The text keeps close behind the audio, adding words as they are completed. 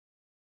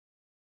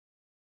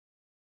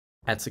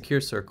At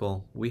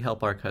SecureCircle, we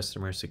help our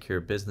customers secure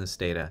business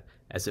data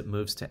as it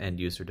moves to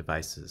end-user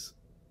devices.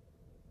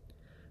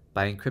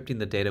 By encrypting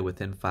the data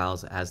within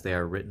files as they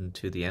are written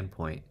to the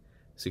endpoint,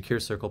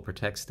 SecureCircle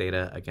protects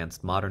data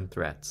against modern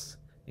threats,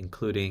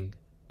 including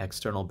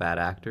external bad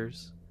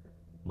actors,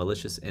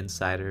 malicious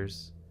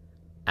insiders,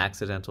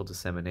 accidental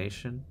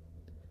dissemination,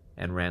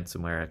 and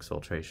ransomware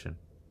exfiltration.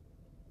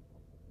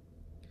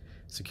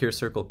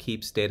 SecureCircle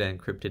keeps data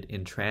encrypted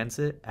in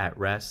transit, at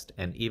rest,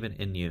 and even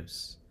in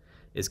use,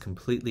 is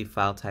completely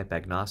file type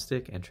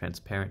agnostic and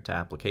transparent to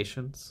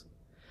applications,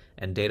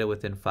 and data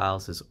within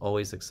files is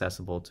always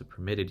accessible to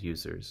permitted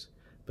users,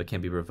 but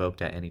can be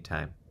revoked at any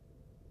time.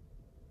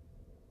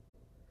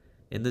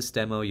 In this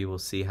demo, you will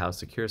see how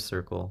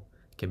SecureCircle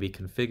can be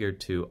configured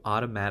to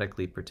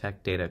automatically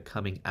protect data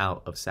coming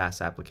out of SaaS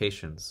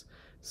applications,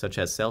 such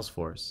as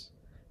Salesforce,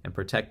 and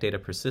protect data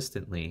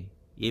persistently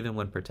even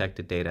when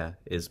protected data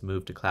is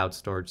moved to cloud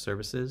storage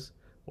services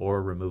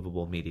or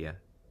removable media.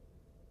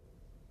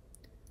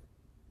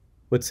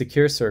 With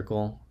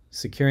SecureCircle,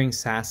 securing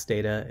SaaS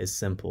data is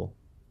simple.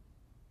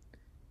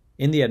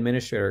 In the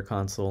administrator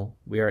console,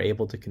 we are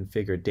able to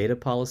configure data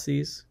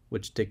policies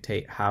which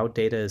dictate how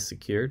data is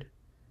secured,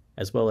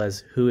 as well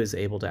as who is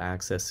able to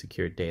access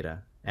secured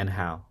data and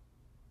how.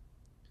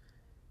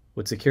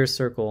 With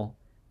SecureCircle,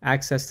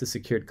 access to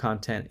secured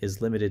content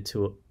is limited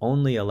to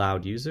only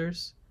allowed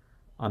users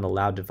on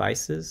allowed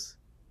devices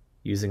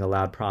using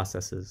allowed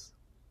processes.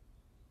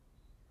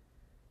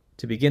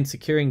 To begin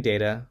securing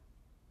data,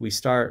 we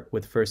start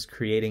with first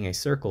creating a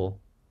circle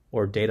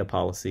or data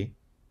policy.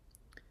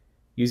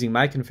 Using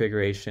my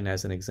configuration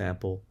as an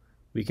example,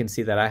 we can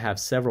see that I have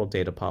several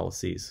data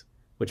policies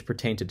which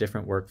pertain to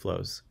different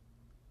workflows.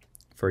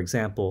 For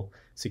example,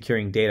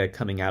 securing data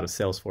coming out of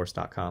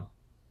Salesforce.com.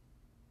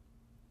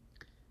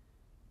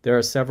 There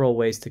are several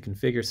ways to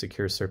configure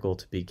SecureCircle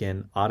to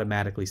begin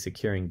automatically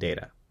securing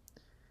data.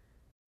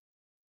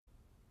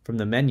 From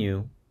the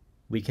menu,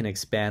 we can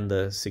expand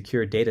the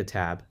Secure Data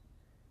tab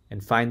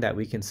and find that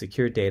we can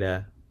secure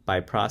data by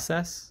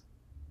process,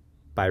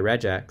 by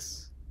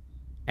regex,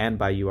 and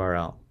by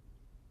URL.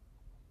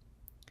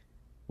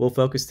 We'll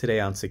focus today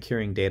on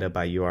securing data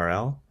by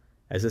URL,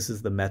 as this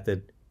is the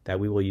method that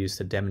we will use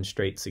to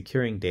demonstrate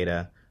securing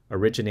data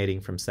originating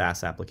from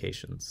SaaS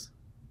applications.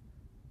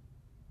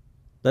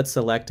 Let's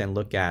select and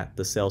look at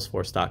the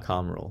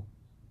Salesforce.com rule.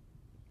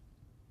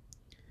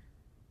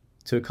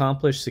 To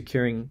accomplish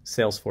securing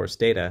Salesforce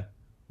data,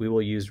 we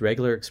will use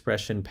regular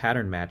expression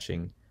pattern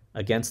matching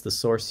against the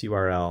source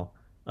URL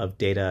of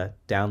data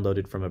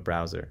downloaded from a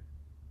browser.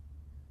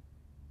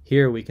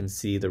 Here we can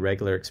see the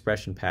regular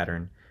expression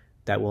pattern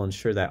that will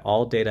ensure that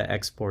all data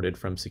exported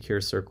from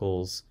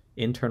SecureCircle's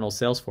internal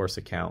Salesforce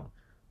account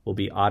will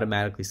be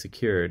automatically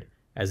secured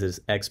as it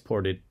is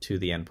exported to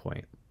the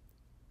endpoint.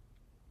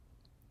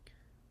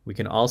 We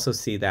can also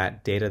see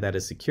that data that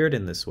is secured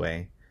in this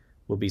way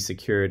will be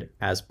secured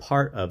as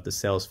part of the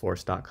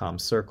Salesforce.com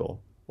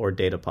circle or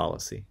data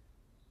policy.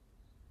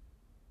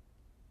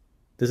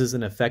 This is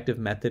an effective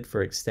method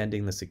for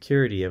extending the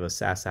security of a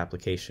SaaS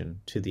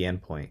application to the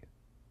endpoint.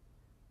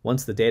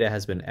 Once the data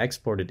has been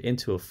exported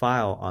into a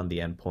file on the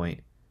endpoint,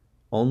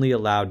 only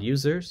allowed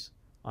users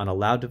on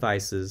allowed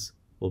devices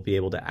will be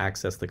able to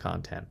access the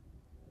content.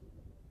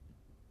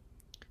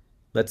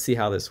 Let's see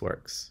how this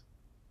works.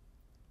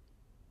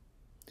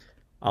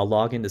 I'll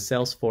log into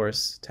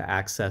Salesforce to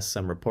access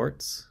some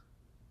reports.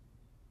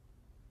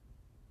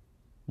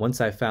 Once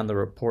I've found the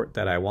report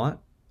that I want,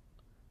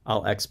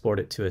 I'll export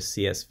it to a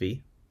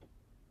CSV.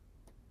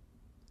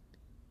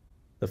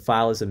 The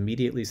file is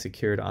immediately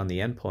secured on the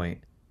endpoint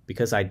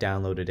because I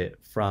downloaded it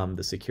from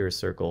the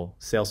SecureCircle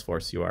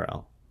Salesforce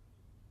URL.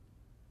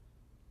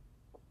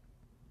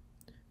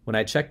 When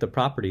I check the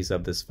properties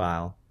of this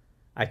file,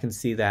 I can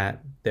see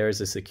that there is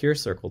a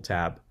SecureCircle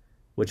tab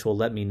which will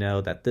let me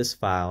know that this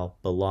file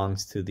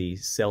belongs to the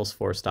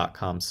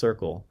Salesforce.com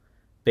circle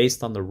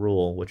based on the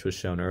rule which was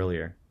shown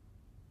earlier.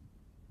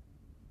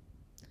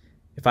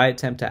 If I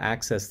attempt to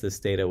access this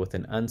data with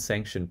an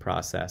unsanctioned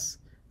process,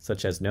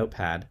 such as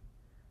Notepad,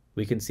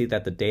 we can see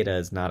that the data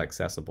is not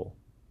accessible.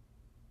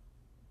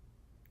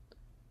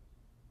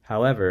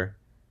 However,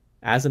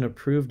 as an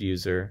approved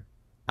user,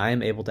 I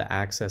am able to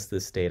access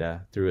this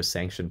data through a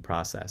sanctioned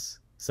process,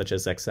 such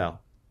as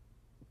Excel,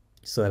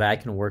 so that I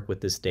can work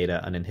with this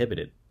data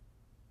uninhibited.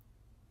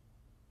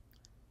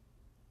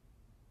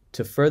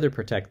 To further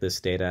protect this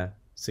data,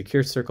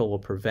 SecureCircle will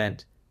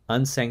prevent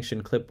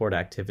unsanctioned clipboard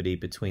activity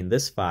between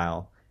this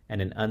file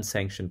and an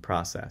unsanctioned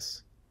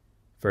process.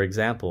 For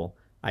example,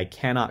 I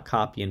cannot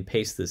copy and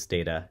paste this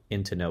data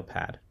into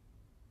Notepad.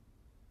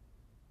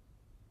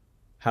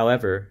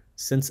 However,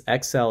 since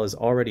Excel is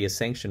already a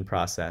sanctioned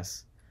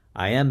process,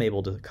 I am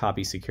able to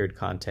copy secured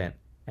content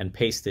and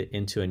paste it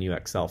into a new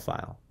Excel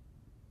file.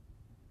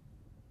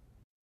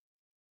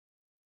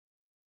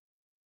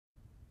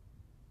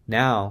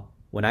 Now,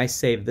 when I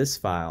save this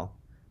file,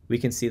 we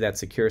can see that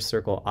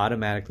SecureCircle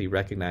automatically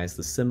recognized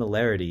the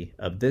similarity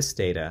of this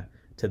data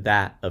to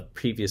that of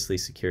previously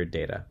secured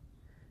data,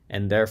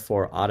 and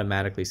therefore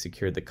automatically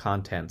secured the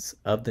contents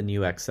of the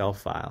new Excel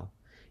file,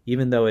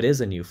 even though it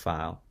is a new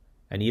file,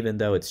 and even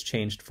though it's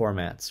changed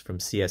formats from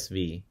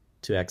CSV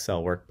to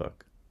Excel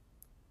workbook.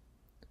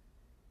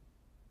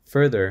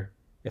 Further,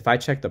 if I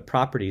check the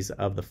properties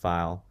of the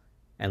file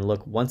and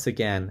look once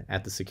again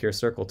at the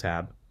SecureCircle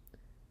tab,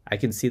 I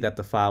can see that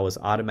the file was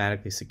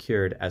automatically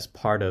secured as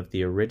part of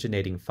the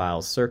originating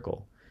file's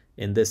circle,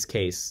 in this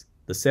case,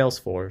 the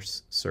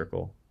Salesforce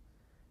circle,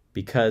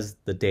 because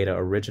the data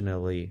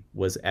originally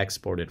was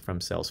exported from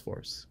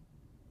Salesforce.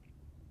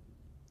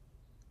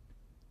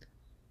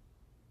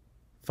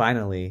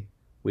 Finally,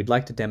 we'd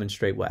like to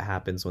demonstrate what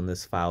happens when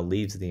this file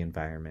leaves the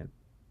environment.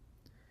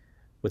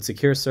 With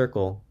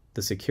SecureCircle,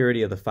 the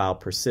security of the file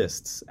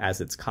persists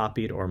as it's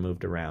copied or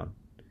moved around.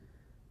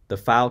 The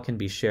file can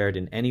be shared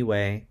in any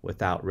way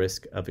without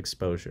risk of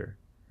exposure,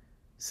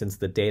 since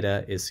the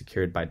data is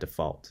secured by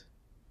default.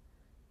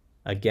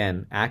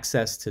 Again,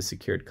 access to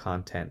secured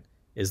content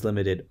is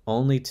limited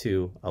only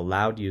to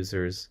allowed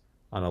users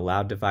on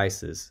allowed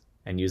devices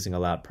and using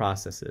allowed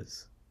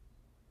processes.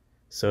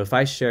 So if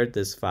I shared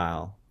this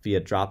file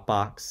via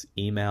Dropbox,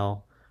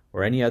 email,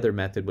 or any other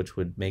method which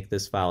would make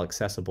this file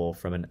accessible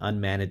from an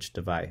unmanaged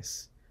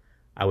device,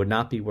 I would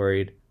not be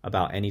worried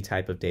about any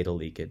type of data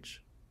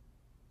leakage.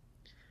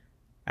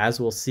 As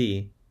we'll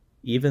see,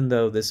 even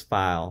though this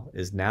file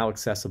is now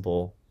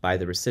accessible by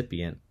the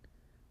recipient,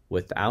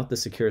 without the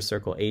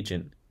SecureCircle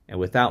agent and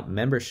without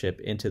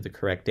membership into the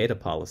correct data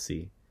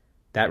policy,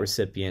 that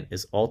recipient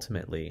is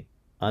ultimately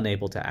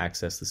unable to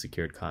access the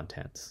secured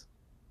contents.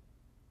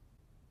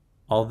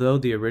 Although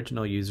the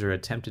original user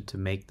attempted to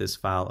make this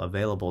file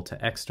available to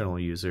external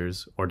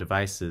users or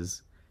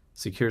devices,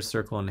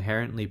 SecureCircle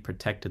inherently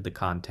protected the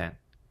content,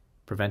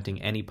 preventing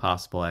any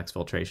possible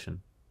exfiltration.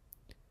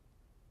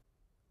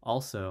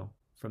 Also,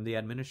 from the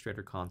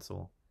administrator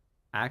console,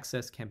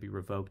 access can be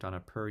revoked on a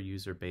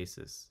per-user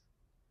basis.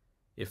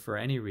 If for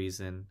any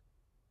reason,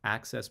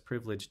 access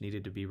privilege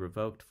needed to be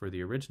revoked for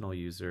the original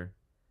user,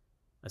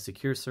 a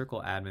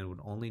SecureCircle admin would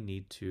only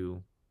need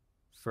to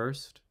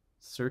first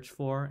search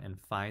for and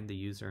find the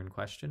user in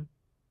question,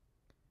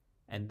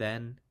 and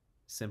then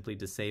simply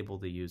disable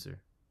the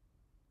user.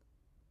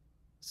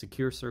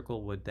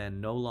 SecureCircle would then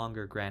no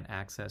longer grant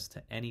access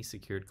to any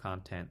secured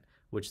content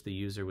which the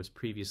user was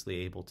previously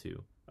able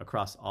to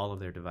across all of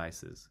their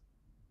devices.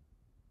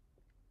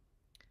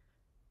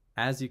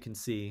 As you can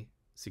see,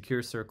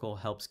 SecureCircle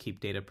helps keep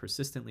data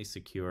persistently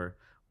secure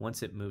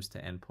once it moves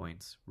to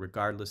endpoints,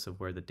 regardless of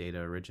where the data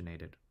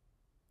originated.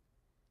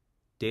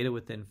 Data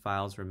within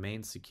files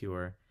remains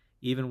secure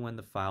even when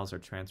the files are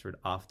transferred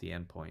off the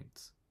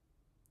endpoints.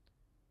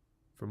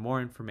 For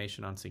more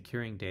information on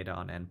securing data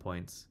on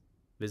endpoints,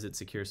 visit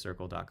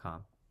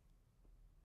SecureCircle.com.